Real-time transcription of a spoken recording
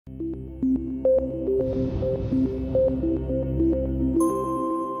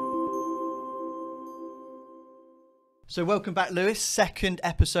So welcome back, Lewis. Second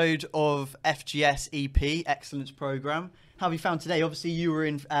episode of FGS EP, Excellence Programme. How have you found today? Obviously, you were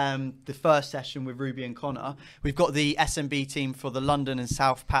in the first session with Ruby and Connor. We've got the SMB team for the London and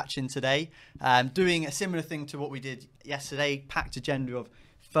South patch in today, doing a similar thing to what we did yesterday, packed agenda of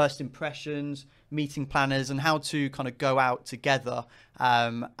first impressions, meeting planners, and how to kind of go out together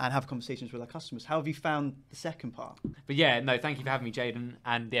and have conversations with our customers. How have you found the second part? But yeah, no, thank you for having me, Jaden,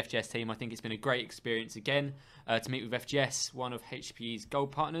 and the FGS team. I think it's been a great experience again to meet with FGS, one of HPE's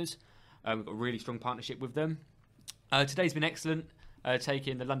gold partners. We've got a really strong partnership with them. Today's been excellent,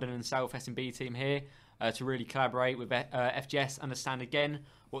 taking the London and South SMB team here to really collaborate with FGS, understand again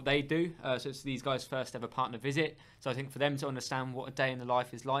what they do. So it's these guys' first ever partner visit. So I think for them to understand what a day in the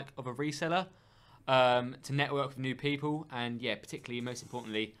life is like of a reseller, to network with new people, and yeah, particularly, most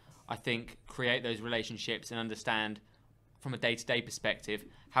importantly, I think create those relationships and understand from a day-to-day perspective,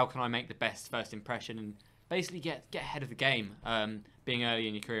 how can I make the best first impression and basically get ahead of the game, being early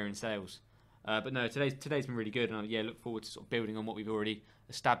in your career in sales. But no, today's been really good, and I look forward to sort of building on what we've already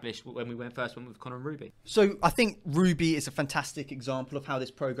established when we first went with Connor and Ruby. So I think Ruby is a fantastic example of how this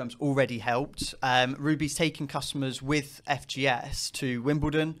program's already helped. Ruby's taken customers with FGS to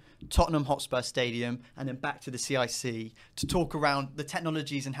Wimbledon, Tottenham Hotspur Stadium, and then back to the CIC to talk around the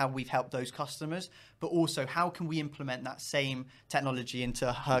technologies and how we've helped those customers, but also how can we implement that same technology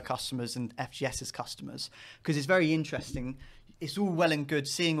into her customers and FGS's customers. Because it's very interesting. It's all well and good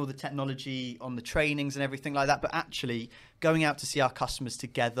seeing all the technology on the trainings and everything like that, but actually going out to see our customers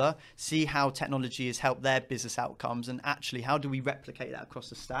together, see how technology has helped their business outcomes, and actually how do we replicate that across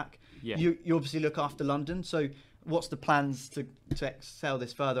the stack. Yeah. You obviously look after London, so what's the plans to excel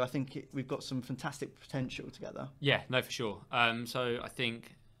this further? I think we've got some fantastic potential together. Yeah, no, for sure. So I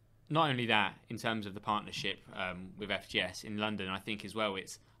think not only that, in terms of the partnership with FGS in London, I think as well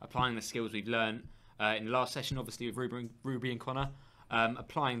it's applying the skills we've learned in the last session, obviously with Ruby and Connor,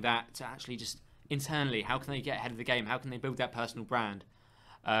 applying that to actually just internally, how can they get ahead of the game? How can they build that personal brand?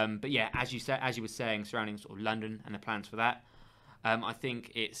 But yeah, as you were saying, surrounding sort of London and the plans for that, I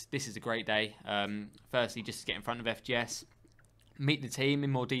think this is a great day. Firstly, just to get in front of FGS, meet the team in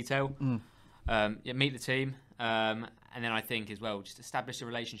more detail, meet the team, and then I think as well, just establish the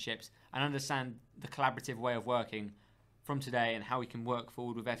relationships and understand the collaborative way of working from today and how we can work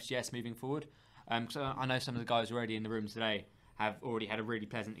forward with FGS moving forward. So I know some of the guys already in the room today have already had a really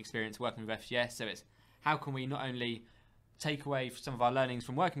pleasant experience working with FGS. So it's how can we not only take away some of our learnings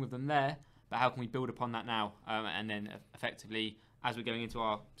from working with them there, but how can we build upon that now? And then effectively, as we're going into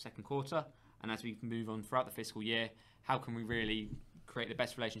our second quarter and as we move on throughout the fiscal year, how can we really create the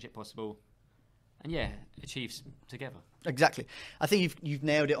best relationship possible and achieve together? Exactly. I think you've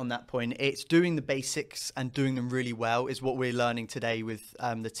nailed it on that point. It's doing the basics and doing them really well is what we're learning today with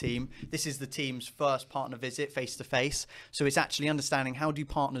the team. This is the team's first partner visit face-to-face. So it's actually understanding how do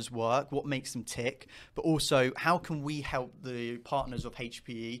partners work, what makes them tick, but also how can we help the partners of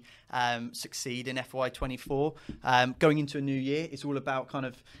HPE succeed in FY24. Going into a new year, it's all about kind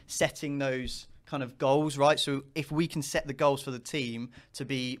of setting those kind of goals, right? So if we can set the goals for the team to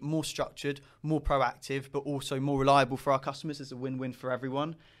be more structured, more proactive, but also more reliable for our customers, it's a win-win for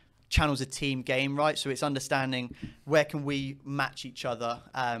everyone. Channel's a team game, right? So it's understanding where can we match each other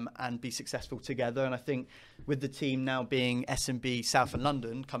and be successful together. And I think with the team now being SMB South and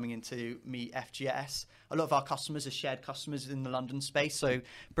London coming in to meet FGS, a lot of our customers are shared customers in the London space. So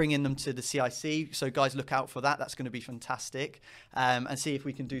bringing them to the CIC. So guys, look out for that. That's going to be fantastic. And see if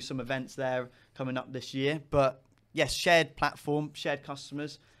we can do some events there coming up this year. But yes, shared platform, shared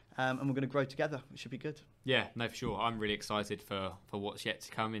customers, and we're going to grow together. It should be good. Yeah, no, for sure. I'm really excited for what's yet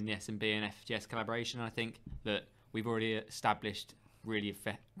to come in the SMB and FGS collaboration. I think that we've already established really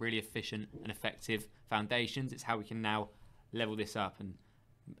efficient and effective foundations. It's how we can now level this up and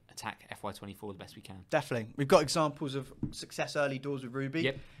attack FY24 the best we can. Definitely. We've got examples of success early doors with Ruby.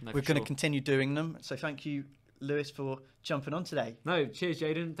 Yep, no, we're going to continue doing them. So thank you, Lewis, for jumping on today. No, cheers,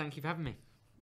 Jaden. Thank you for having me.